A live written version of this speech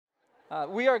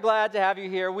We are glad to have you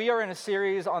here. We are in a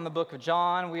series on the book of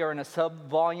John. We are in a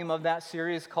sub-volume of that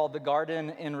series called The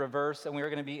Garden in Reverse, and we are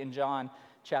going to be in John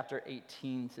chapter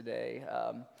 18 today.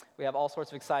 We have all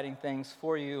sorts of exciting things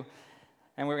for you,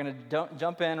 and we're going to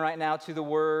jump in right now to the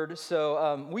Word.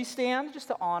 So we stand just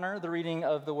to honor the reading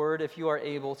of the Word if you are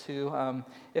able to.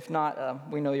 If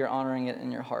not, we know you're honoring it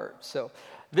in your heart. So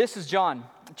this is John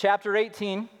chapter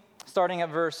 18, starting at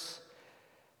verse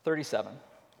 37.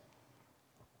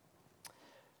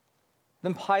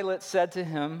 Then Pilate said to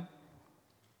him,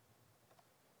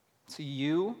 "So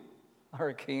you are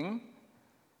a king?"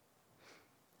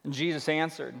 And Jesus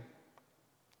answered,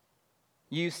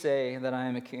 "You say that I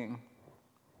am a king.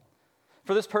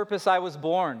 For this purpose I was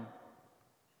born,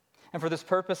 and for this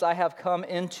purpose I have come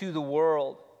into the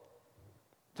world,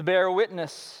 to bear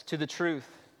witness to the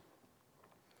truth.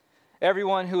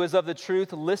 Everyone who is of the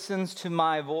truth listens to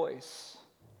my voice."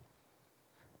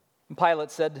 And Pilate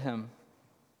said to him,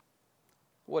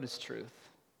 "What is truth?"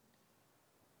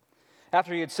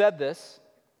 After he had said this,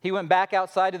 he went back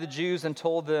outside to the Jews and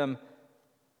told them,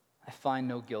 "I find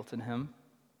no guilt in him.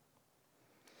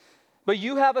 But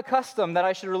you have a custom that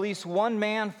I should release one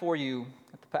man for you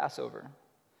at the Passover.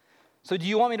 So do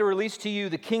you want me to release to you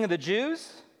the king of the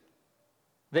Jews?"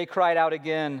 They cried out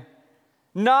again,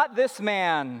 "Not this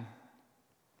man,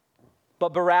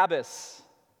 but Barabbas."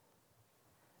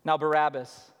 Now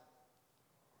Barabbas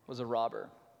was a robber.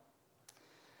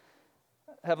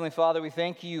 Heavenly Father, we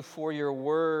thank you for your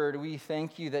word. We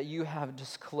thank you that you have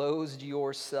disclosed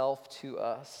yourself to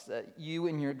us, that you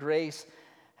in your grace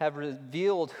have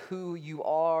revealed who you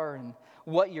are and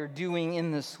what you're doing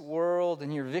in this world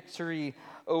and your victory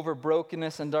over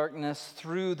brokenness and darkness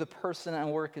through the person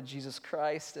and work of Jesus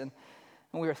Christ. And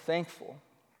we are thankful.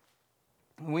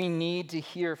 We need to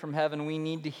hear from heaven. We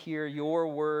need to hear your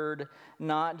word,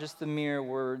 not just the mere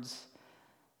words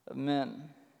of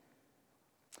men.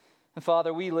 And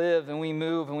Father, we live and we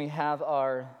move and we have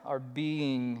our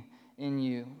being in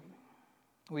you.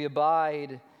 We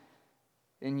abide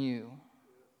in you.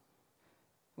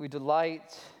 We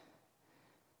delight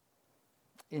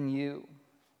in you.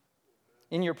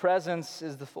 In your presence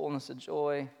is the fullness of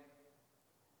joy.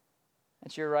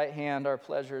 At your right hand are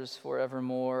pleasures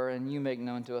forevermore, and you make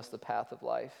known to us the path of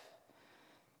life.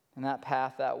 And that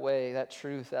path, that way, that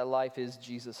truth, that life is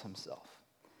Jesus himself.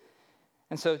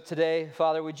 And so today,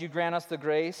 Father, would you grant us the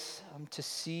grace to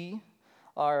see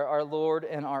our Lord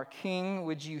and our King?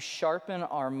 Would you sharpen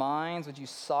our minds? Would you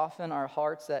soften our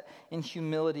hearts that in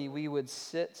humility we would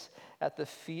sit at the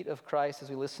feet of Christ as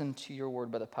we listen to your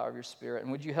word by the power of your Spirit?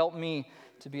 And would you help me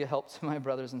to be a help to my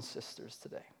brothers and sisters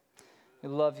today? We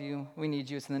love you. We need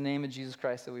you. It's in the name of Jesus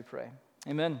Christ that we pray.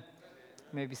 Amen.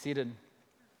 You may be seated.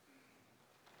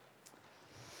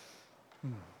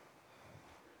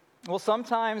 Well,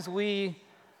 sometimes we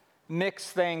mix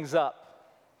things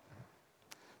up.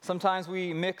 Sometimes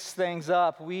we mix things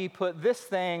up. We put this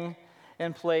thing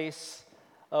in place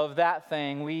of that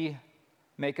thing. We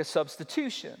make a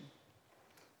substitution.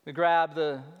 We grab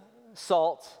the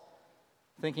salt,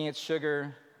 thinking it's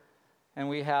sugar, and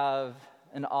we have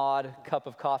an odd cup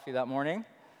of coffee that morning.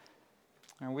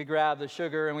 And we grab the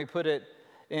sugar and we put it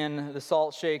in the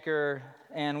salt shaker,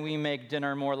 and we make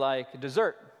dinner more like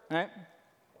dessert, right?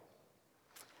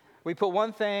 We put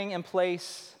one thing in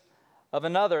place of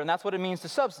another, and that's what it means to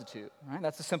substitute, right?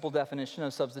 That's a simple definition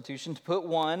of substitution, to put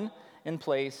one in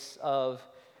place of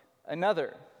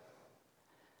another.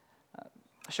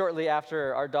 Shortly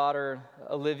after our daughter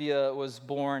Olivia was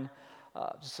born,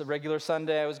 just a regular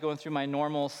Sunday, I was going through my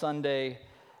normal Sunday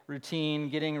routine,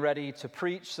 getting ready to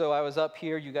preach. So I was up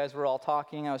here, you guys were all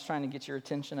talking. I was trying to get your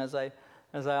attention as I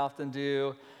often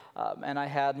do, and I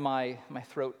had my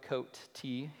throat coat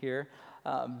tea here.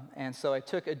 And so I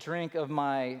took a drink of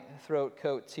my throat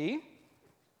coat tea,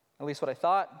 at least what I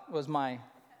thought was my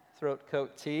throat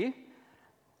coat tea.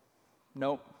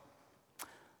 Nope,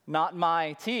 not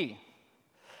my tea.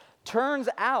 Turns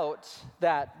out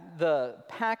that the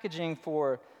packaging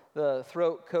for the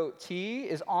throat coat tea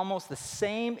is almost the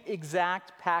same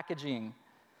exact packaging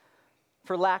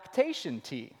for lactation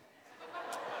tea.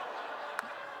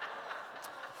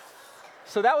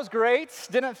 So that was great.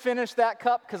 Didn't finish that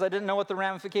cup because I didn't know what the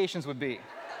ramifications would be.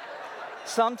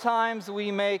 Sometimes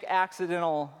we make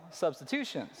accidental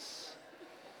substitutions.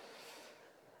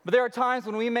 But there are times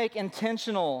when we make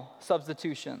intentional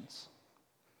substitutions.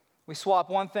 We swap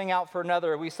one thing out for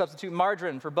another. We substitute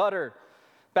margarine for butter,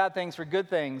 bad things for good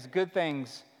things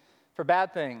for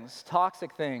bad things,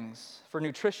 toxic things for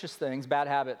nutritious things, bad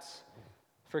habits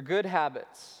for good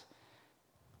habits.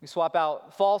 We swap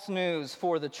out false news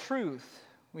for the truth.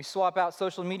 We swap out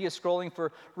social media scrolling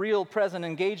for real present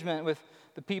engagement with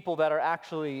the people that are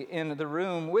actually in the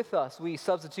room with us. We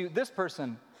substitute this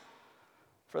person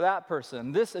for that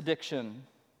person, this addiction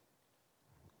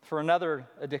for another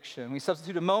addiction. We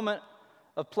substitute a moment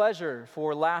of pleasure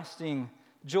for lasting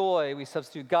joy. We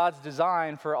substitute God's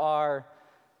design for our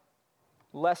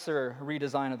lesser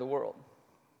redesign of the world.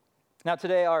 Now,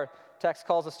 today, our text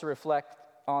calls us to reflect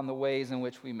on the ways in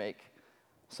which we make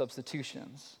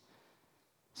substitutions.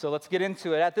 So let's get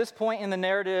into it. At this point in the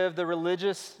narrative, the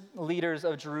religious leaders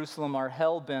of Jerusalem are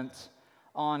hell-bent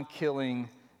on killing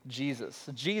Jesus.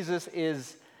 Jesus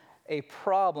is a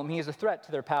problem. He is a threat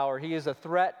to their power. He is a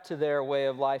threat to their way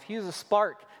of life. He is a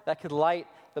spark that could light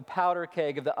the powder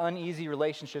keg of the uneasy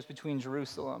relationships between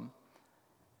Jerusalem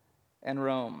and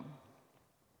Rome.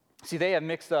 See, they have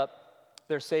mixed up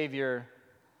their Savior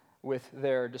with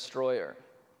their destroyer,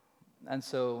 and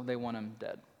so they want him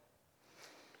dead.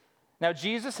 Now,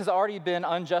 Jesus has already been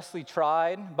unjustly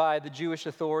tried by the Jewish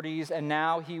authorities, and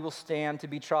now he will stand to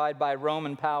be tried by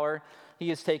Roman power. He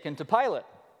is taken to Pilate.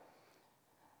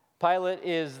 Pilate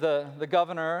is the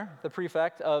governor, the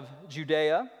prefect of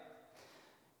Judea.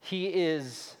 He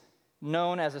is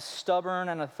known as a stubborn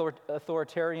and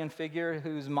authoritarian figure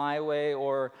whose my way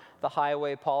or the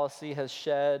highway policy has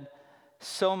shed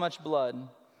so much blood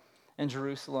in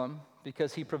Jerusalem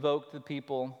because he provoked the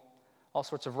people. All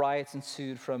sorts of riots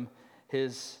ensued from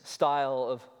his style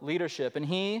of leadership. And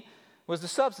he was the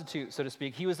substitute, so to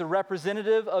speak. He was the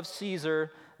representative of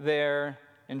Caesar there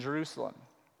in Jerusalem.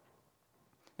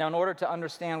 Now, in order to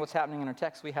understand what's happening in our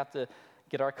text, we have to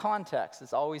get our context.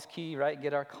 It's always key, right?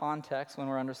 Get our context when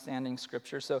we're understanding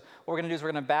Scripture. So what we're going to do is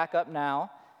we're going to back up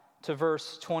now to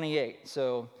verse 28.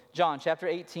 So John chapter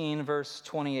 18, verse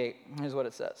 28. Here's what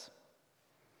it says.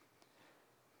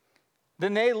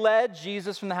 Then they led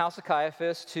Jesus from the house of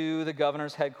Caiaphas to the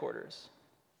governor's headquarters.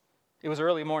 It was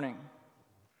early morning.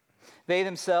 They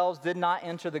themselves did not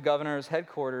enter the governor's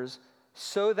headquarters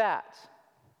so that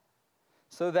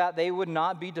they would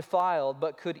not be defiled,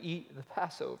 but could eat the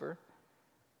Passover.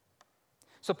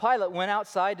 So Pilate went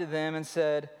outside to them and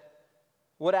said,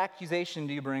 "What accusation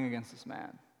do you bring against this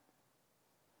man?"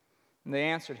 And they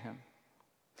answered him,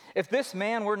 "If this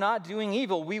man were not doing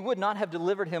evil, we would not have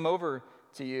delivered him over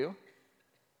to you."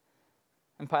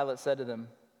 And Pilate said to them,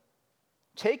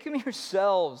 "Take him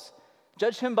yourselves,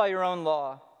 judge him by your own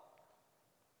law."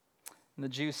 And the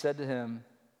Jews said to him,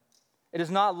 "It is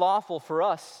not lawful for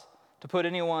us to put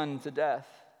anyone to death."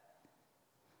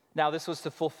 Now this was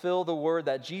to fulfill the word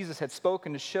that Jesus had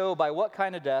spoken to show by what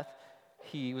kind of death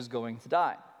he was going to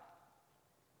die.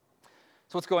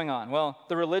 So what's going on? Well,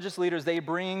 the religious leaders, they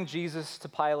bring Jesus to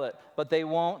Pilate, but they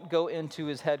won't go into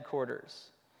his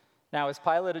headquarters. Now, is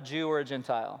Pilate a Jew or a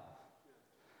Gentile?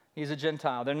 He's a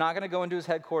Gentile. They're not going to go into his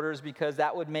headquarters because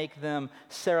that would make them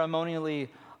ceremonially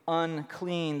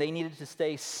unclean. They needed to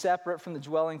stay separate from the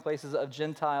dwelling places of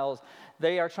Gentiles.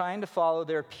 They are trying to follow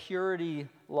their purity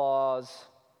laws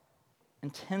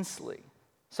intensely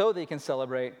so they can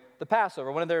celebrate the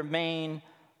Passover, one of their main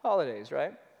holidays,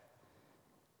 right?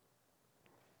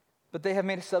 But they have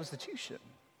made a substitution.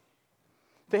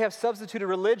 They have substituted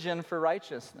religion for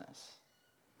righteousness.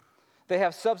 They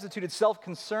have substituted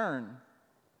self-concern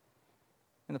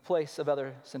in the place of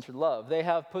other-centered love. They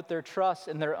have put their trust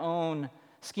in their own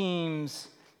schemes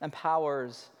and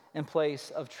powers in place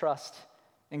of trust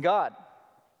in God.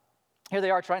 Here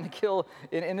they are trying to kill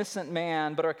an innocent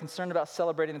man, but are concerned about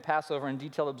celebrating the Passover and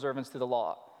detailed observance through the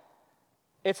law.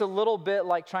 It's a little bit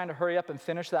like trying to hurry up and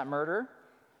finish that murder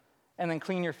and then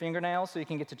clean your fingernails so you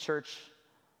can get to church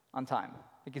on time.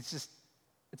 Like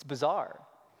it's bizarre.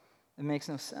 It makes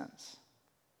no sense.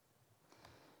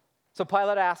 So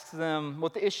Pilate asks them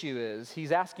what the issue is.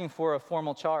 He's asking for a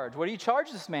formal charge. What do you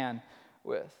charge this man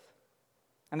with?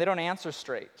 And they don't answer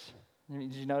straight.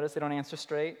 Did you notice they don't answer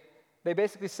straight? They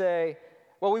basically say,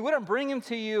 well, we wouldn't bring him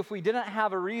to you if we didn't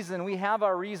have a reason. We have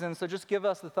our reason, so just give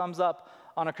us the thumbs up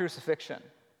on a crucifixion.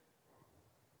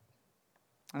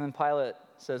 And then Pilate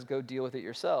says, go deal with it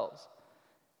yourselves.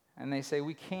 And they say,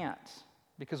 we can't,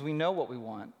 because we know what we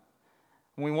want.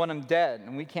 And we want him dead,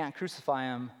 and we can't crucify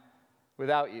him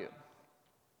without you.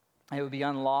 It would be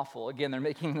unlawful. Again, they're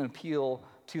making an appeal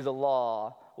to the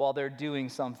law while they're doing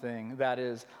something that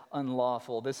is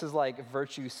unlawful. This is like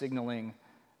virtue signaling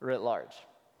writ large.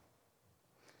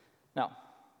 Now,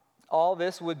 all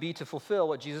this would be to fulfill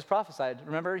what Jesus prophesied.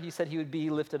 Remember, he said he would be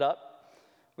lifted up,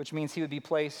 which means he would be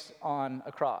placed on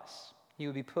a cross. He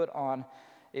would be put on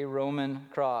a Roman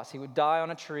cross. He would die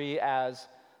on a tree as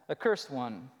a cursed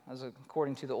one, as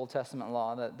according to the Old Testament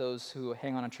law, that those who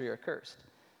hang on a tree are cursed.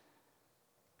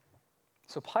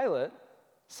 So Pilate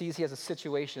sees he has a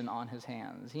situation on his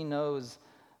hands. He knows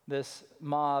this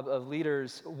mob of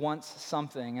leaders wants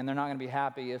something, and they're not going to be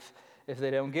happy if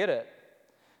they don't get it.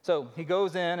 So he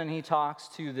goes in and he talks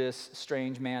to this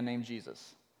strange man named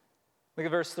Jesus. Look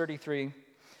at verse 33.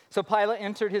 So Pilate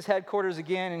entered his headquarters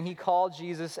again, and he called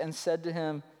Jesus and said to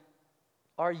him,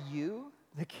 "Are you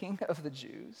the king of the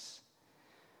Jews?"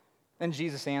 And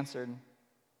Jesus answered,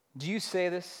 "Do you say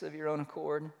this of your own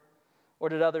accord, or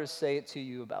did others say it to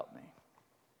you about me?"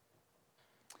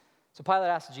 So Pilate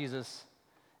asked Jesus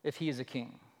if he is a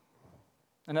king.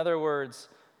 In other words,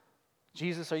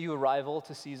 Jesus, are you a rival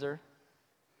to Caesar?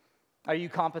 Are you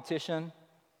competition?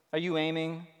 Are you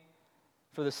aiming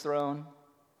for this throne?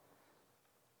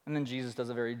 And then Jesus does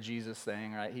a very Jesus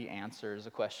thing, right? He answers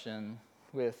a question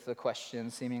with a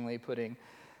question, seemingly putting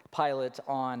Pilate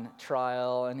on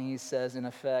trial. And he says, in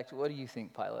effect, "What do you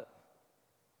think, Pilate?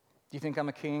 Do you think I'm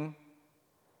a king?"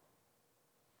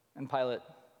 And Pilate,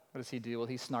 what does he do? Well,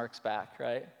 he snarks back,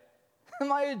 right?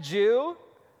 "Am I a Jew?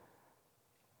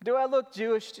 Do I look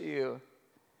Jewish to you?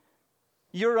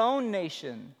 Your own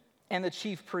nation and the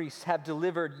chief priests have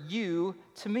delivered you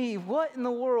to me. What in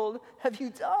the world have you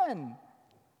done?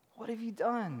 What have you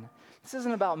done? This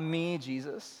isn't about me,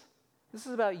 Jesus. This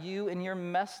is about you and your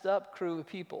messed up crew of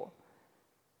people.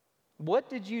 What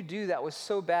did you do that was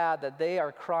so bad that they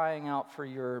are crying out for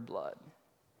your blood?"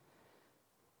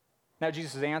 Now,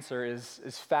 Jesus' answer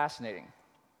is fascinating.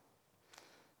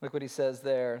 Look what he says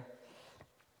there.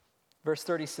 Verse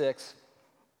 36.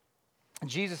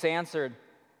 Jesus answered,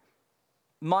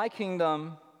 "My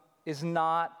kingdom is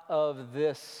not of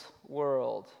this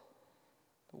world."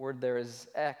 The word there is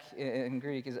ek in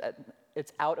Greek.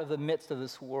 It's out of the midst of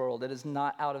this world. It is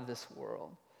not out of this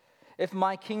world. "If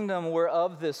my kingdom were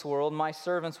of this world, my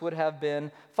servants would have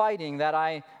been fighting that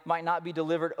I might not be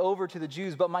delivered over to the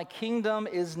Jews. But my kingdom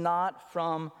is not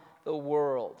from the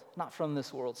world, not from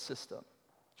this world system.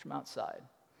 It's from outside."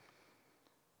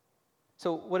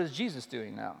 So what is Jesus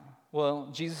doing now? Well,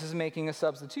 Jesus is making a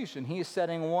substitution. He is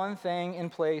setting one thing in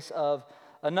place of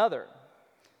another.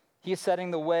 He is setting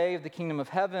the way of the kingdom of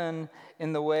heaven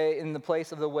in the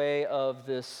place of the way of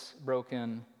this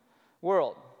broken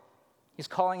world. He's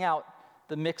calling out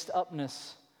the mixed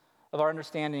upness of our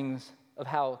understandings of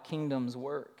how kingdoms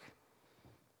work.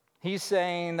 He's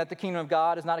saying that the kingdom of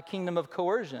God is not a kingdom of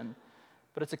coercion,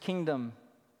 but it's a kingdom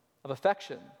of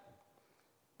affection.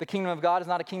 The kingdom of God is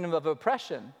not a kingdom of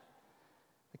oppression.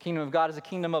 The kingdom of God is a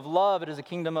kingdom of love. It is a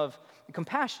kingdom of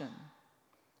compassion.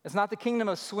 It's not the kingdom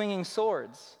of swinging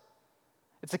swords.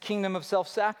 It's a kingdom of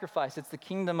self-sacrifice. It's the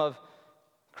kingdom of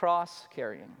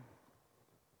cross-carrying.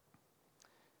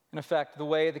 In effect, the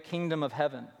way of the kingdom of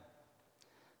heaven.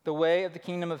 The way of the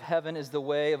kingdom of heaven is the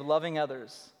way of loving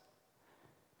others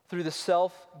through the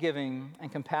self-giving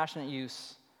and compassionate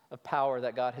use of power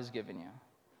that God has given you.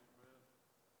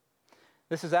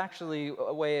 This is actually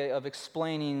a way of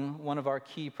explaining one of our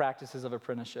key practices of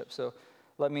apprenticeship. So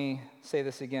let me say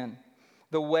this again.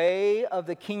 The way of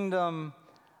the kingdom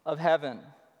of heaven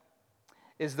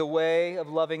is the way of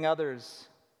loving others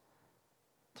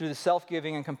through the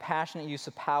self-giving and compassionate use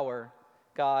of power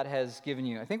God has given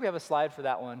you. I think we have a slide for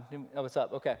that one. Oh, it's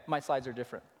up. Okay, my slides are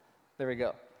different. There we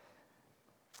go.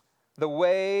 The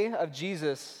way of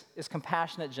Jesus is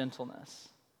compassionate gentleness.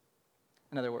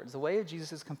 In other words, the way of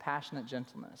Jesus is compassionate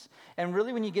gentleness. And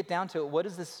really, when you get down to it, what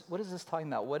is this talking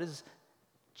about? What is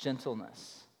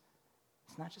gentleness?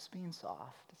 It's not just being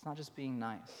soft. It's not just being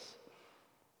nice.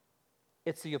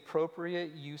 It's the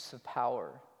appropriate use of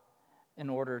power in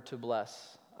order to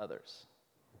bless others.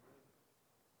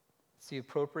 It's the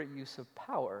appropriate use of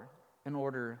power in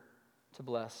order to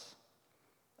bless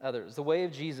others. The way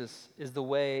of Jesus is the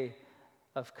way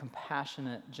of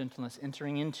compassionate gentleness,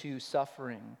 entering into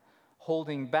suffering,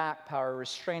 holding back power,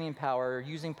 restraining power,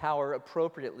 using power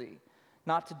appropriately,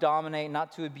 not to dominate,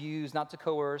 not to abuse, not to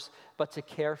coerce, but to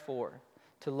care for,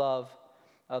 to love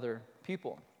other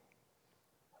people.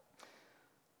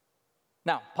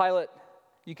 Now, Pilate,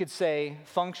 you could say,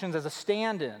 functions as a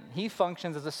stand-in. He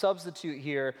functions as a substitute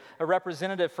here, a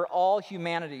representative for all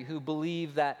humanity who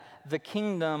believe that the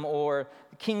kingdom or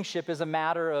kingship is a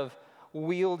matter of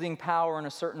wielding power in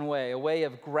a certain way, a way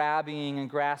of grabbing and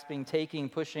grasping, taking,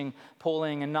 pushing,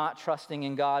 pulling, and not trusting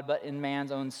in God, but in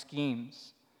man's own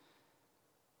schemes.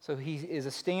 So he is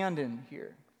a stand-in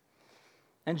here.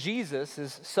 And Jesus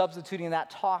is substituting that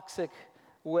toxic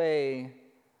way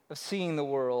of seeing the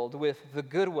world with the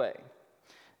good way.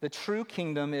 The true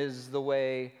kingdom is the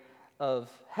way of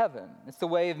heaven. It's the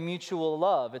way of mutual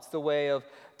love. It's the way of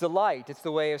delight. It's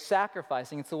the way of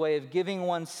sacrificing. It's the way of giving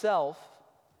oneself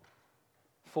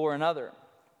for another.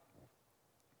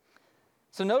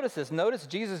 So notice this. Notice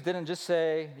Jesus didn't just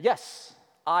say, yes,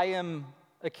 I am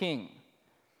a king.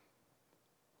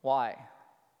 Why?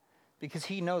 Because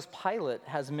he knows Pilate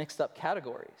has mixed up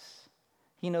categories.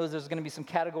 He knows there's going to be some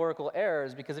categorical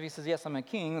errors, because if he says, yes, I'm a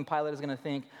king, then Pilate is going to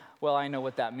think, well, I know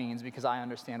what that means because I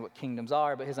understand what kingdoms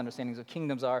are, but his understandings of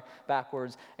kingdoms are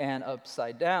backwards and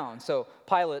upside down. So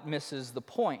Pilate misses the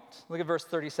point. Look at verse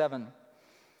 37.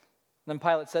 Then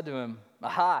Pilate said to him,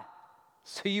 aha,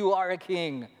 so you are a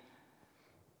king.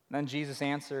 Then Jesus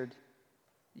answered,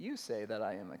 you say that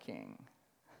I am a king.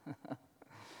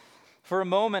 For a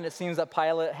moment, it seems that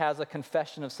Pilate has a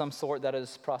confession of some sort that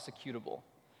is prosecutable,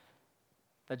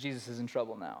 that Jesus is in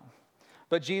trouble now.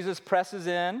 But Jesus presses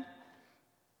in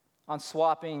on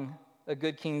swapping a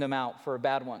good kingdom out for a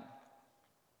bad one.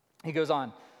 He goes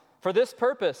on, for this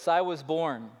purpose I was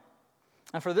born,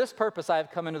 and for this purpose I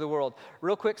have come into the world.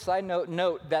 Real quick side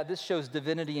note that this shows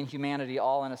divinity and humanity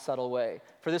all in a subtle way.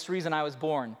 For this reason I was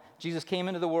born. Jesus came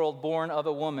into the world born of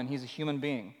a woman. He's a human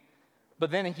being. But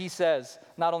then he says,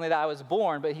 not only that I was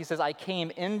born, but he says, I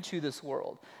came into this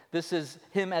world. This is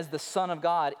him as the Son of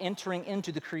God entering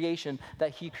into the creation that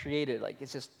he created. Like,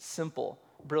 it's just simple,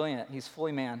 brilliant. He's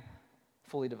fully man,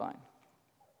 fully divine.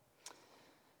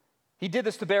 He did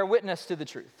this to bear witness to the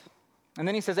truth. And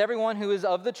then he says, everyone who is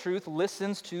of the truth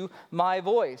listens to my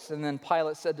voice. And then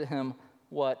Pilate said to him,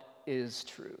 what is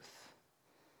truth?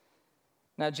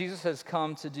 Now, Jesus has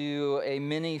come to do a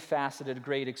many-faceted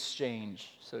great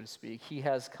exchange, so to speak. He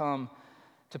has come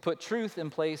to put truth in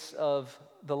place of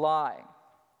the lie.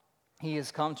 He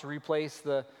has come to replace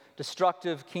the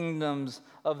destructive kingdoms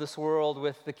of this world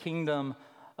with the kingdom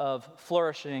of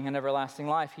flourishing and everlasting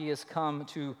life. He has come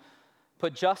to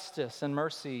put justice and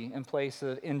mercy in place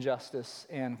of injustice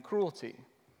and cruelty.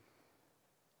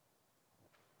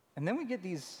 And then we get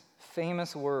these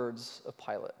famous words of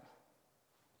Pilate.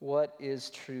 What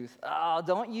is truth? Oh,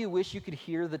 don't you wish you could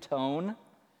hear the tone?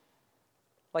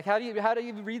 Like, how do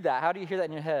you read that? How do you hear that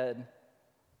in your head?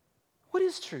 What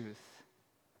is truth?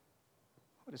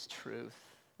 What is truth?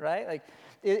 Right? Like,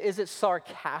 is it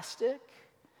sarcastic?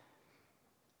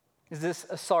 Is this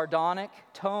a sardonic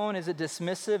tone? Is it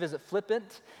dismissive? Is it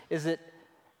flippant? Is it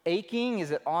aching? Is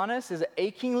it honest? Is it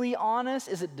achingly honest?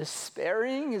 Is it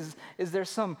despairing? Is there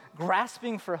some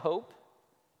grasping for hope?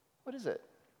 What is it?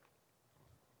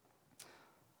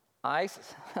 I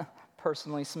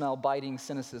personally smell biting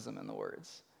cynicism in the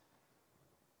words.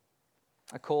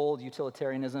 A cold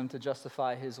utilitarianism to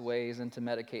justify his ways and to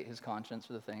medicate his conscience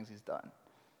for the things he's done.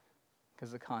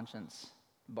 Because the conscience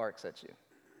barks at you.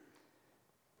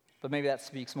 But maybe that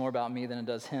speaks more about me than it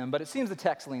does him. But it seems the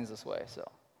text leans this way,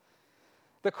 so.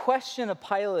 The question of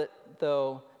Pilate,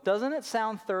 though, doesn't it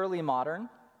sound thoroughly modern?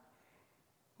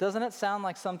 Doesn't it sound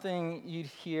like something you'd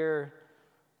hear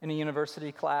in a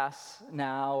university class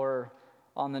now or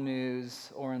on the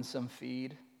news or in some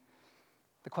feed?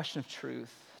 The question of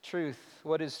truth. Truth.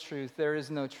 What is truth? There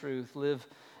is no truth. Live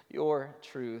your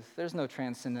truth. There's no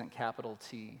transcendent capital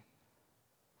T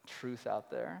truth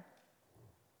out there.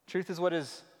 Truth is what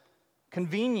is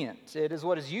convenient. It is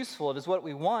what is useful. It is what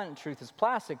we want. Truth is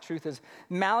plastic. Truth is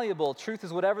malleable. Truth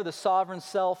is whatever the sovereign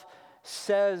self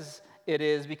says it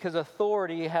is, because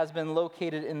authority has been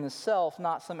located in the self,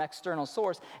 not some external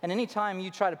source. And anytime you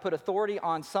try to put authority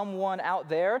on someone out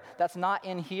there that's not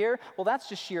in here, well, that's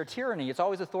just sheer tyranny. It's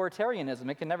always authoritarianism.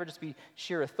 It can never just be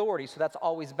sheer authority, so that's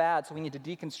always bad. So we need to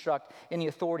deconstruct any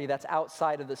authority that's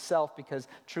outside of the self, because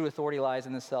true authority lies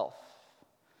in the self.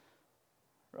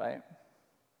 Right?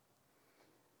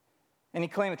 Any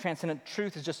claim of transcendent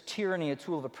truth is just tyranny, a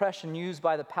tool of oppression used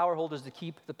by the power holders to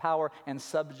keep the power and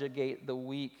subjugate the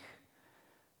weak.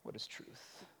 What is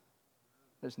truth?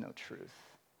 There's no truth.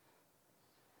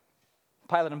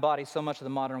 Pilate embodies so much of the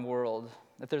modern world.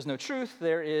 If there's no truth,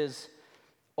 there is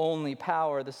only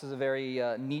power. This is a very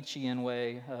Nietzschean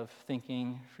way of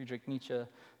thinking. Friedrich Nietzsche,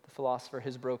 the philosopher,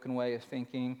 his broken way of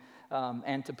thinking.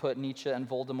 And to put Nietzsche and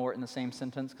Voldemort in the same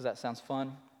sentence, because that sounds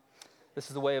fun. This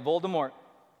is the way of Voldemort,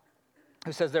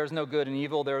 who says there is no good and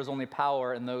evil, there is only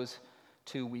power, and those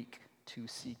too weak to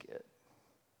seek it.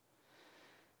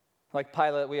 Like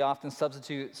Pilate, we often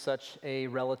substitute such a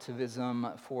relativism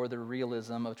for the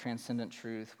realism of transcendent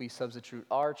truth. We substitute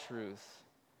our truth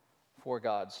for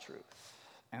God's truth,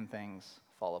 and things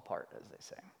fall apart, as they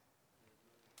say.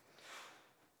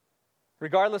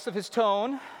 Regardless of his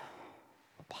tone,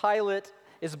 Pilate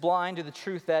is blind to the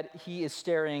truth that he is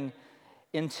staring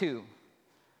into.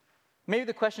 Maybe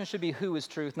the question should be who is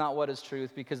truth, not what is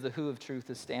truth, because the who of truth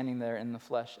is standing there in the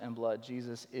flesh and blood.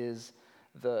 Jesus is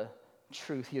the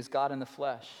truth. He is God in the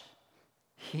flesh.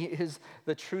 He is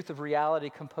the truth of reality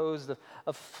composed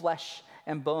of flesh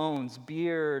and bones,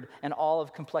 beard and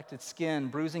olive complected skin,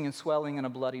 bruising and swelling, and a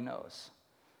bloody nose.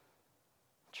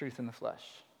 Truth in the flesh,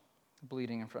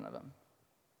 bleeding in front of him.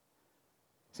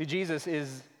 See, Jesus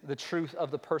is the truth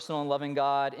of the personal and loving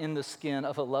God in the skin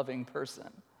of a loving person.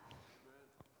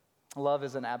 Love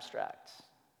is an abstract.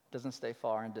 It doesn't stay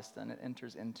far and distant. It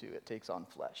enters into, it takes on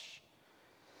flesh.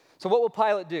 So what will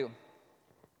Pilate do?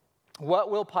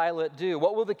 What will Pilate do?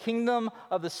 What will the kingdom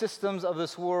of the systems of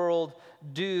this world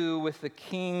do with the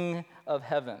King of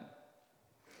heaven?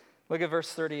 Look at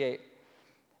verse 38.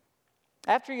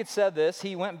 After he had said this,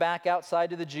 he went back outside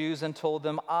to the Jews and told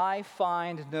them, I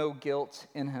find no guilt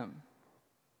in him.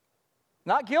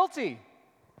 Not guilty.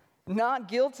 Not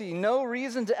guilty. No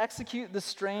reason to execute the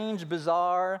strange,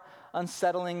 bizarre,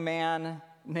 unsettling man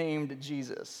named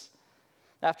Jesus.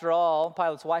 After all,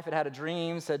 Pilate's wife had had a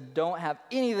dream, said, don't have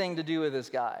anything to do with this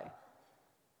guy.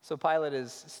 So Pilate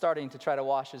is starting to try to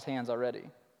wash his hands already.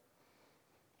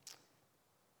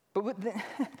 But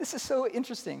this is so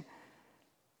interesting.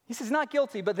 He says, not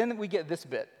guilty, but then we get this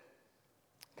bit.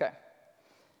 Okay.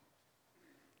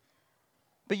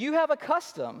 But you have a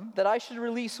custom that I should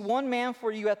release one man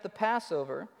for you at the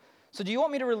Passover. So do you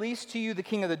want me to release to you the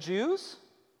king of the Jews?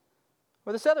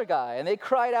 Or this other guy? And they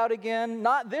cried out again,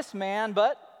 not this man,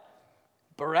 but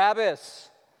Barabbas.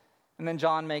 And then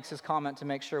John makes his comment to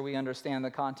make sure we understand the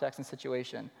context and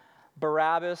situation.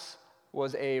 Barabbas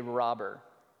was a robber.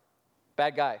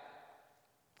 Bad guy.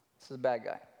 This is a bad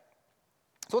guy.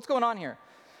 So what's going on here?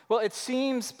 Well, it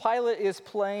seems Pilate is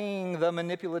playing the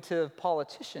manipulative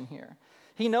politician here.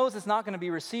 He knows it's not going to be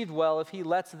received well if he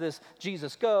lets this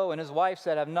Jesus go, and his wife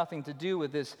said have nothing to do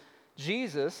with this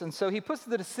Jesus, and so he puts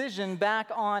the decision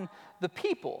back on the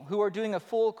people who are doing a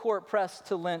full court press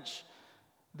to lynch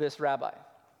this rabbi.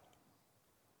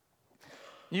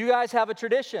 You guys have a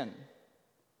tradition.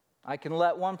 I can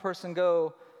let one person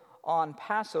go on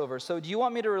Passover. So do you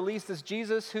want me to release this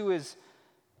Jesus who is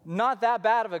not that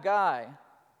bad of a guy,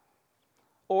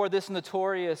 or this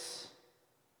notorious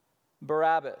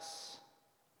Barabbas?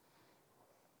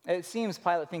 It seems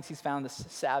Pilate thinks he's found this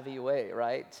savvy way,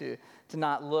 right? To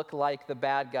not look like the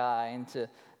bad guy and to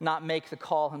not make the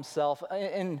call himself.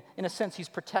 In a sense, he's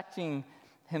protecting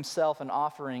himself and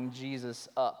offering Jesus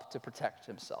up to protect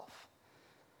himself.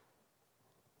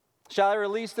 Shall I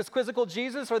release this quizzical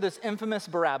Jesus or this infamous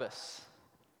Barabbas?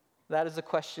 That is the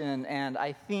question, and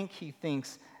I think he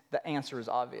thinks the answer is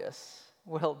obvious.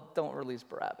 Well, don't release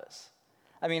Barabbas.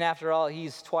 I mean, after all,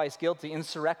 he's twice guilty.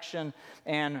 Insurrection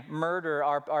and murder,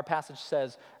 our passage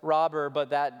says robber,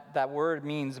 but that word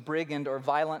means brigand or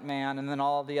violent man. And then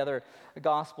all the other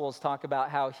Gospels talk about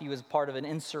how he was part of an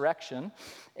insurrection,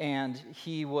 and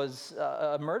he was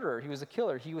a murderer. He was a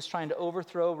killer. He was trying to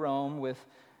overthrow Rome with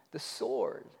the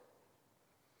sword.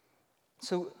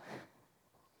 So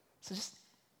just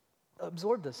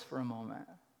absorb this for a moment.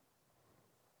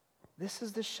 This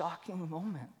is the shocking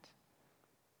moment.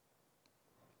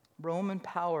 Roman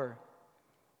power,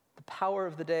 the power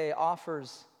of the day,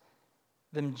 offers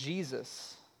them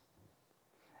Jesus,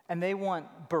 and they want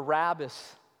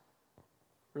Barabbas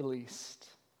released.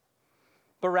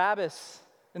 Barabbas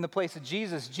in the place of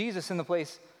Jesus, Jesus in the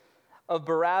place of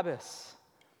Barabbas,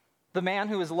 the man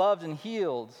who is loved and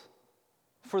healed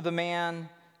for the man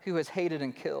who has hated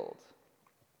and killed.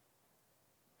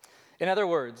 In other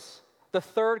words, the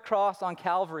third cross on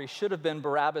Calvary should have been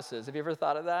Barabbas's. Have you ever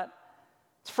thought of that?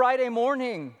 It's Friday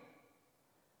morning.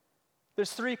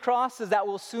 There's 3 crosses that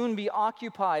will soon be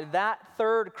occupied. That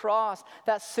third cross,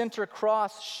 that center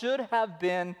cross, should have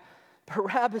been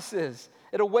Barabbas's.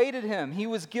 It awaited him. He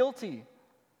was guilty.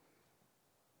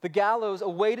 The gallows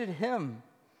awaited him,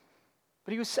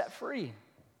 but he was set free.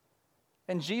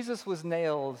 And Jesus was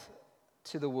nailed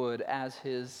to the wood as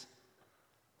his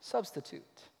substitute.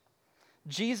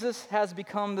 Jesus has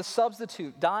become the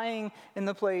substitute, dying in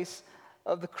the place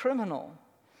of the criminal.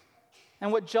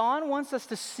 And what John wants us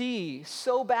to see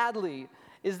so badly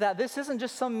is that this isn't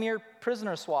just some mere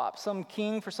prisoner swap, some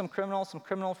king for some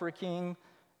criminal for a king,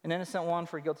 an innocent one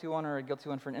for a guilty one, or a guilty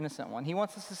one for an innocent one. He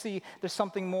wants us to see there's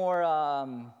something more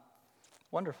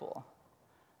wonderful,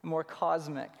 more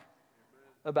cosmic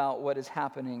about what is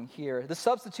happening here. The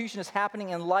substitution is happening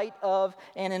in light of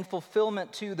and in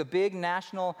fulfillment to the big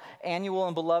national, annual,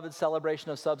 and beloved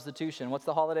celebration of substitution. What's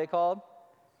the holiday called?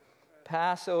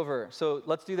 Passover. So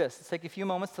let's do this. Let's take a few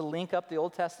moments to link up the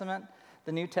Old Testament,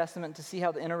 the New Testament, to see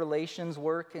how the interrelations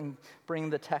work and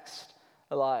bring the text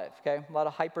alive, okay? A lot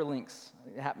of hyperlinks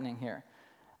happening here.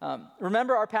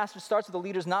 Remember, our passage starts with the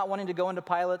leaders not wanting to go into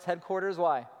Pilate's headquarters.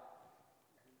 Why?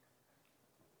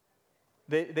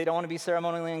 They don't want to be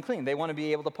ceremonially unclean. They want to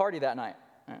be able to party that night.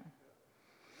 Right?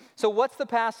 So what's the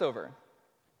Passover?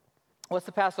 What's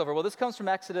the Passover? Well, this comes from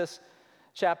Exodus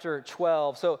chapter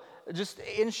 12. So just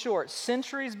in short,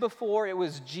 centuries before it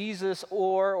was Jesus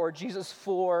or Jesus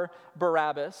for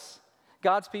Barabbas,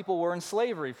 God's people were in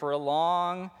slavery for a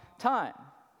long time,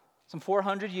 some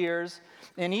 400 years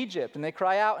in Egypt. And they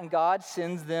cry out, and God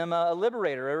sends them a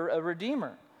liberator, a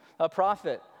redeemer, a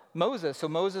prophet, Moses. So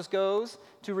Moses goes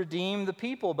to redeem the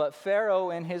people, but Pharaoh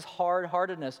in his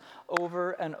hard-heartedness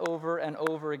over and over and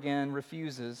over again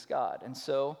refuses God. And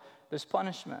so there's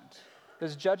punishment,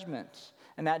 there's judgment,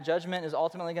 and that judgment is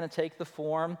ultimately going to take the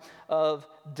form of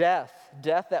death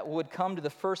that would come to the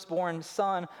firstborn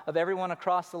son of everyone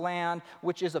across the land,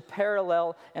 which is a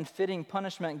parallel and fitting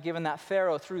punishment given that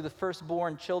Pharaoh threw the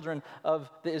firstborn children of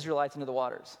the Israelites into the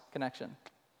waters. Connection.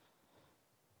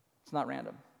 It's not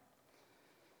random.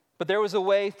 But there was a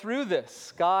way through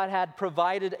this. God had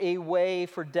provided a way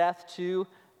for death to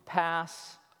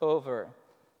pass over.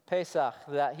 Pesach,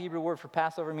 that Hebrew word for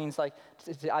Passover, means like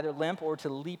to either limp or to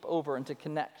leap over and to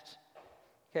connect.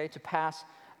 Okay, to pass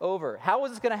over. How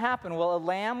was this going to happen? Well, a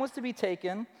lamb was to be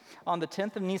taken on the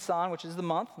 10th of Nisan, which is the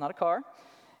month, not a car.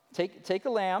 Take a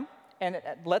lamb and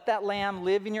let that lamb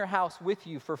live in your house with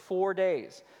you for 4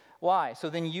 days. Why? So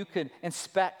then you could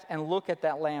inspect and look at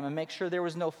that lamb and make sure there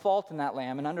was no fault in that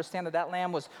lamb and understand that that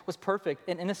lamb was perfect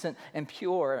and innocent and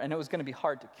pure, and it was going to be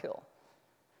hard to kill.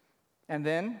 And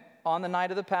then on the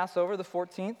night of the Passover, the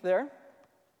 14th there,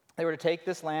 they were to take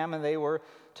this lamb and they were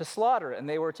to slaughter it, and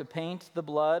they were to paint the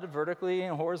blood vertically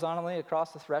and horizontally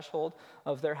across the threshold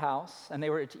of their house, and they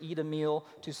were to eat a meal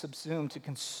to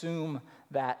consume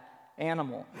that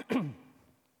animal.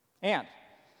 And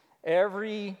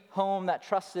every home that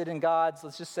trusted in God's,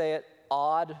 let's just say it,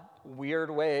 odd, weird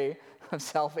way of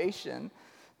salvation,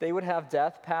 they would have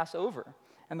death pass over,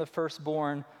 and the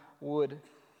firstborn would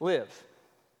live.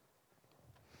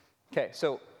 Okay,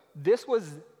 so this was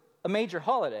a major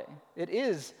holiday. It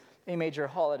is a major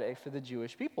holiday for the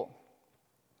Jewish people.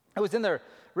 It was in their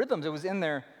rhythms. It was in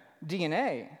their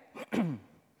DNA.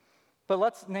 But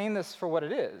let's name this for what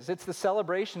it is. It's the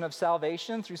celebration of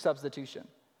salvation through substitution.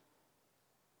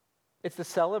 It's the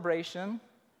celebration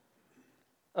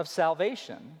of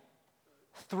salvation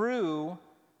through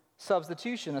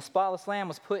substitution. A spotless lamb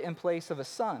was put in place of a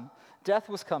son. Death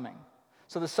was coming.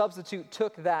 So the substitute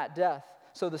took that death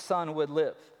so the son would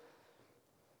live.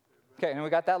 Okay, and we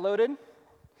got that loaded?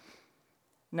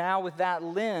 Now with that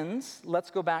lens, let's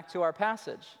go back to our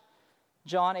passage.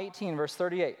 John 18, verse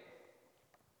 38.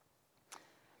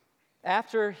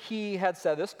 After he had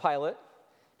said this, Pilate,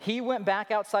 he went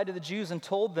back outside to the Jews and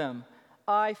told them,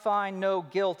 I find no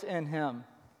guilt in him.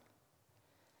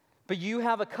 But you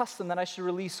have a custom that I should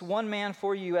release one man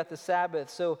for you at the Sabbath.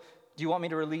 So do you want me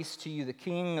to release to you the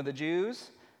king of the Jews?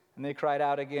 And they cried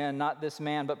out again, not this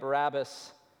man, but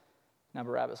Barabbas. Now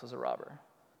Barabbas was a robber.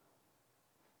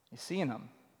 You see in him.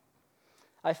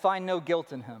 I find no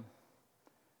guilt in him.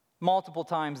 Multiple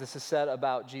times this is said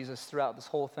about Jesus throughout this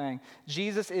whole thing.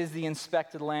 Jesus is the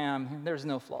inspected lamb. There's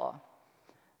no flaw.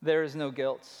 There is no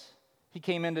guilt. He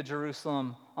came into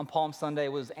Jerusalem on Palm Sunday,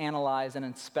 was analyzed and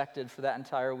inspected for that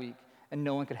entire week, and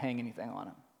no one could hang anything on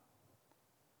him.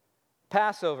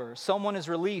 Passover, someone is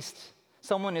released.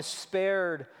 Someone is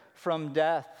spared from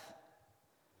death.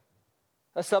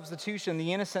 A substitution,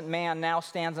 the innocent man now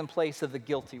stands in place of the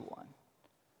guilty one.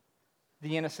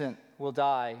 The innocent will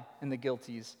die in the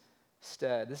guilty's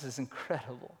stead. This is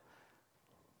incredible.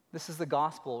 This is the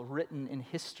gospel written in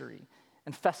history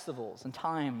and festivals and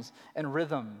times and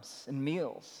rhythms and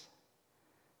meals.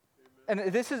 Amen.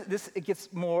 And it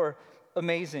gets more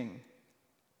amazing.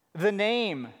 The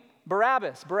name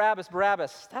Barabbas.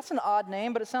 That's an odd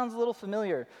name, but it sounds a little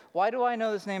familiar. Why do I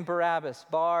know this name Barabbas?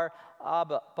 Bar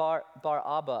Abba. Father.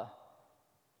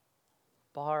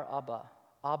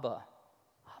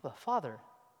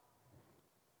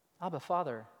 Abba,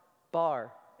 Father.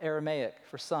 Bar, Aramaic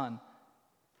for son.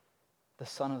 The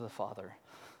son of the Father.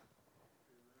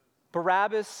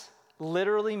 Barabbas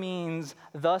literally means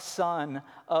the son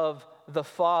of the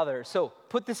Father. So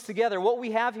put this together. What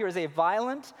we have here is a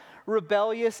violent,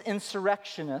 rebellious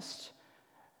insurrectionist,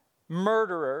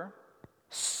 murderer,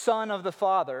 son of the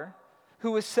Father,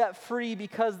 who was set free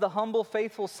because the humble,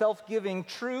 faithful, self-giving,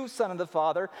 true son of the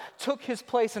Father took his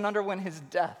place and underwent his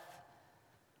death.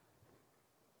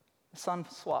 The son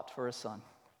swapped for a son.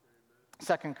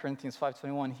 2 Corinthians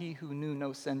 5:21, he who knew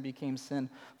no sin became sin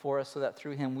for us so that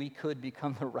through him we could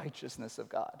become the righteousness of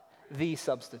God. The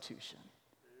substitution.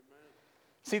 Amen.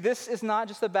 See, this is not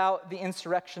just about the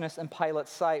insurrectionist in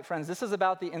Pilate's sight, friends. This is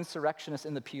about the insurrectionist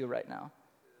in the pew right now.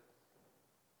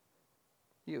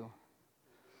 You.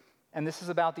 And this is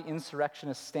about the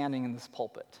insurrectionist standing in this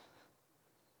pulpit.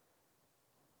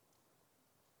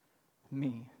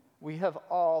 Me. We have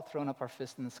all thrown up our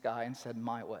fist in the sky and said,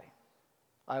 my way.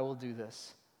 I will do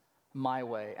this my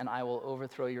way, and I will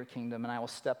overthrow your kingdom, and I will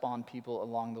step on people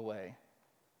along the way.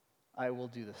 I will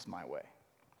do this my way.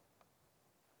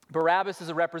 Barabbas is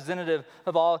a representative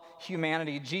of all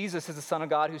humanity. Jesus is the Son of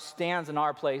God who stands in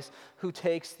our place, who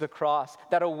takes the cross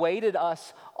that awaited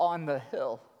us on the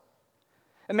hill.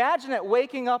 Imagine it,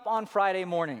 waking up on Friday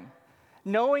morning,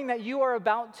 knowing that you are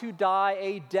about to die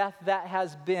a death that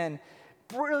has been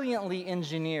brilliantly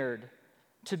engineered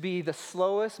to be the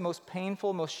slowest, most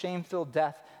painful, most shame-filled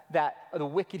death that the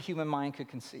wicked human mind could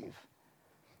conceive.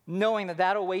 Knowing that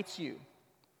that awaits you.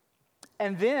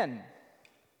 And then,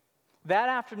 that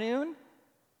afternoon,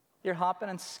 you're hopping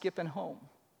and skipping home.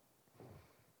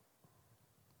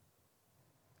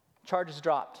 Charges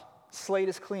dropped. Slate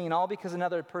is clean, all because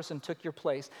another person took your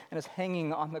place and is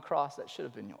hanging on the cross that should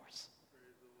have been yours.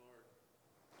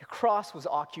 Your cross was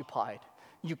occupied.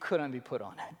 You couldn't be put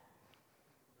on it.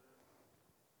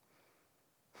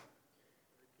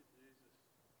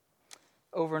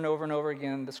 Over and over and over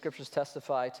again, the scriptures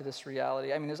testify to this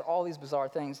reality. I mean, there's all these bizarre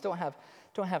things. Don't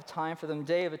have time for them.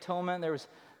 Day of Atonement, there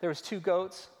was 2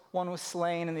 goats. One was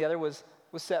slain and the other was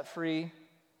set free.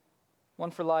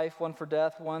 One for life, one for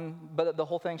death, but the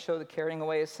whole thing showed the carrying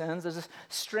away of sins. There's this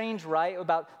strange rite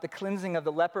about the cleansing of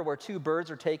the leper where 2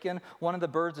 birds are taken. One of the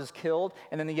birds is killed,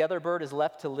 and then the other bird is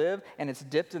left to live, and it's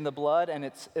dipped in the blood, and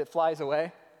it flies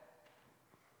away.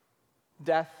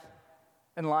 Death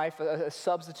and life, a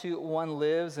substitute, one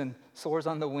lives and soars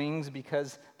on the wings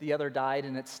because the other died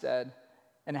in its stead,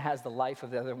 and it has the life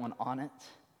of the other one on it.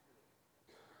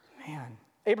 Man,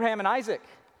 Abraham and Isaac.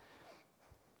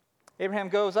 Abraham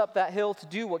goes up that hill to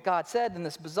do what God said in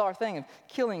this bizarre thing of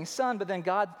killing his son, but then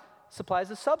God supplies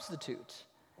a substitute,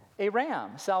 a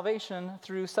ram, salvation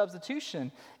through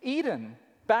substitution. Eden,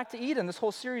 back to Eden. This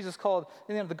whole series is called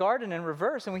the garden in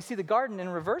reverse, and we see the garden in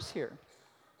reverse here.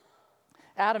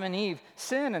 Adam and Eve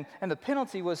sin, and the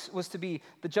penalty was to be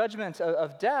the judgment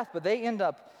of death, but they end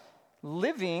up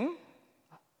living,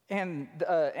 and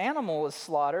the animal is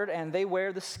slaughtered, and they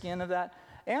wear the skin of that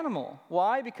animal.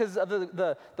 Why? Because of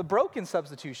the broken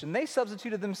substitution. They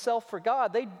substituted themselves for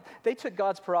God. They took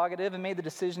God's prerogative and made the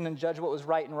decision and judged what was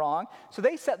right and wrong. So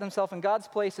they set themselves in God's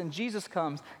place, and Jesus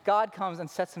comes. God comes and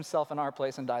sets himself in our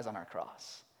place and dies on our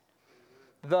cross.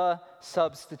 The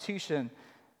substitution.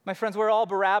 My friends, we're all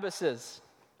Barabbases.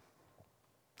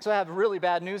 So I have really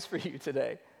bad news for you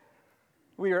today.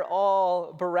 We are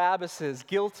all Barabbases,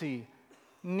 guilty,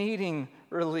 needing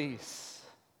release.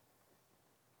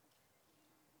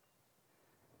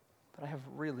 But I have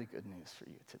really good news for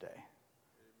you today. Amen.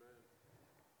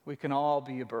 We can all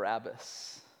be a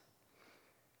Barabbas,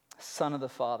 a son of the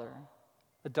Father,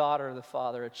 a daughter of the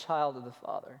Father, a child of the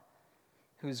Father,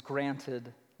 who's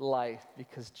granted life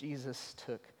because Jesus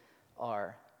took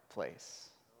our place.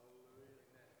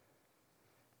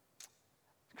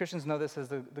 Christians know this as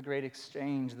the great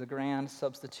exchange, the grand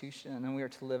substitution, and we are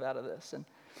to live out of this. And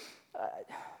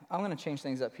I'm going to change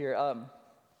things up here.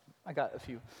 I got a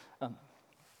few.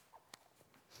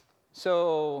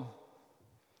 So,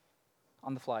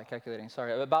 on the fly, calculating,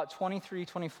 sorry. About 23,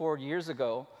 24 years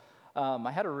ago,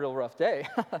 I had a real rough day.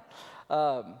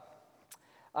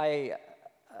 I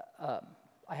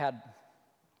had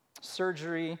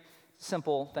surgery,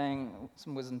 simple thing,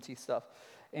 some wisdom teeth stuff,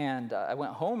 and I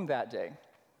went home that day.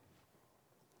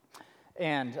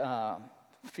 And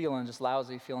feeling just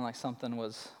lousy, feeling like something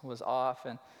was off.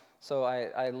 And so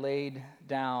I laid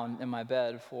down in my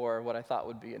bed for what I thought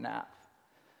would be a nap.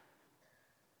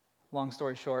 Long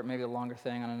story short, maybe a longer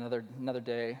thing on another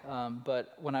day.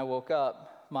 But when I woke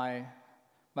up, my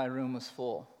room was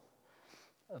full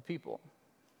of people,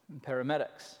 and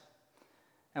paramedics.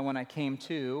 And when I came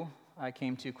to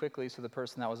quickly, so the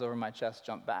person that was over my chest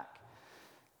jumped back.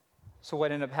 So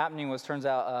what ended up happening was, turns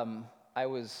out, I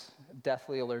was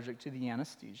deathly allergic to the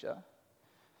anesthesia.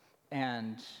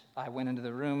 And I went into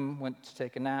the room, went to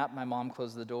take a nap. My mom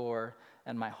closed the door,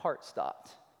 and my heart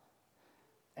stopped.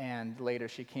 And later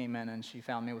she came in, and she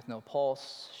found me with no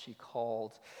pulse. She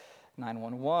called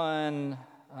 911.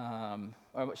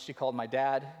 Or she called my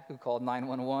dad, who called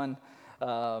 911.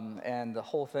 And the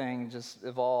whole thing just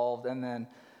evolved. And then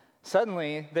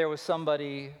suddenly there was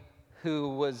somebody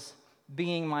who was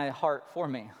being my heart for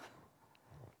me.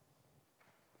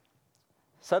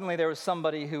 Suddenly there was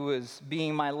somebody who was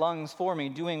being my lungs for me,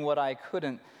 doing what I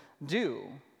couldn't do.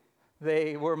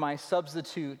 They were my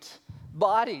substitute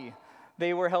body.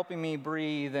 They were helping me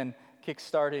breathe and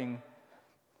kickstarting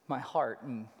my heart.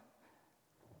 And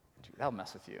dude, that'll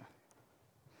mess with you.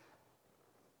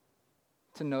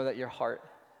 To know that your heart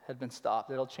had been stopped,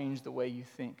 it'll change the way you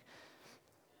think.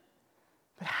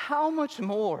 But how much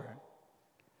more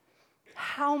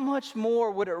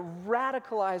would it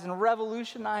radicalize and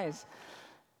revolutionize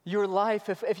your life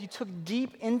if you took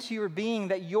deep into your being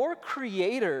that your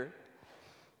Creator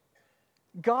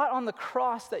got on the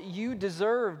cross that you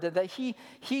deserved, that he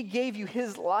gave you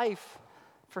his life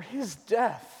for his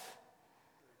death,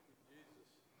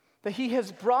 that he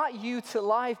has brought you to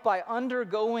life by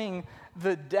undergoing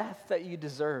the death that you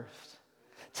deserved.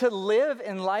 To live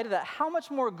in light of that, how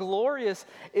much more glorious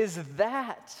is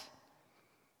that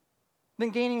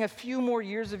than gaining a few more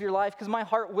years of your life? Because my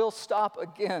heart will stop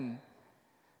again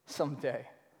someday.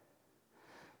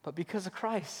 But because of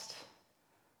Christ,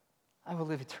 I will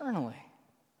live eternally.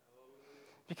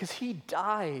 Because he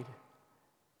died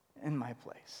in my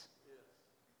place.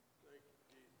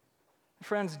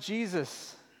 Friends,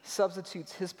 Jesus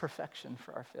substitutes his perfection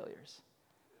for our failures.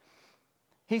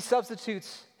 He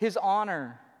substitutes his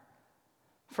honor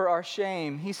for our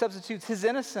shame. He substitutes his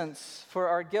innocence for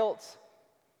our guilt,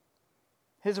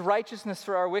 his righteousness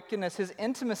for our wickedness, his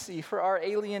intimacy for our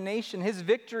alienation, his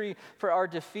victory for our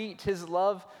defeat, his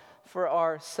love for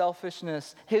our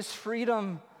selfishness, his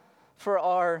freedom for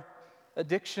our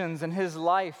addictions, and his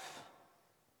life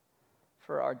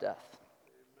for our death.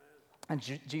 And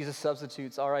Jesus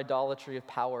substitutes our idolatry of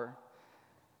power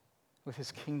with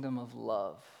his kingdom of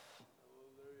love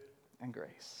and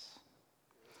grace.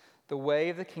 The way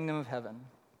of the kingdom of heaven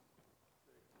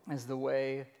is the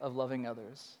way of loving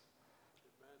others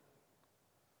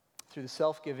through the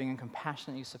self-giving and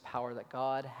compassionate use of power that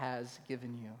God has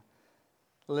given you.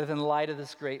 Live in light of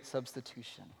this great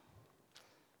substitution.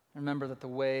 Remember that the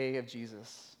way of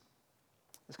Jesus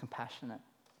is compassionate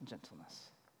and gentleness.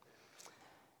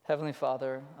 Heavenly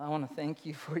Father, I want to thank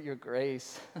you for your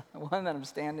grace, one, that I'm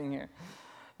standing here.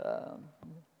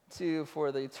 Two,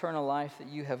 for the eternal life that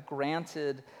you have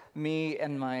granted me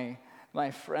and my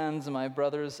friends and my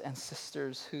brothers and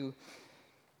sisters who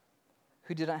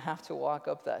didn't have to walk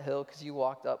up that hill because you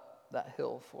walked up that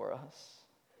hill for us.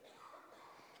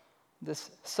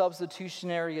 This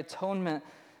substitutionary atonement,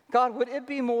 God, would it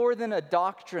be more than a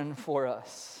doctrine for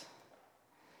us?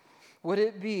 Would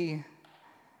it be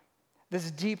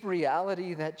this deep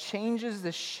reality that changes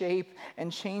the shape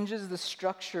and changes the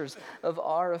structures of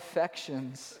our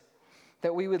affections,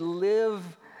 that we would live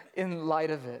in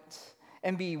light of it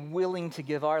and be willing to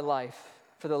give our life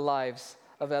for the lives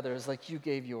of others like you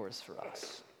gave yours for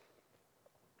us?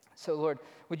 So, Lord,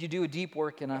 would you do a deep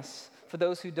work in us? For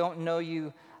those who don't know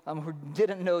you, who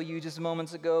didn't know you just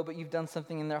moments ago, but you've done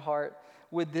something in their heart,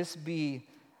 would this be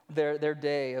their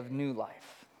day of new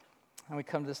life? And we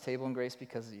come to this table in grace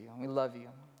because of you. We love you.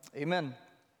 Amen.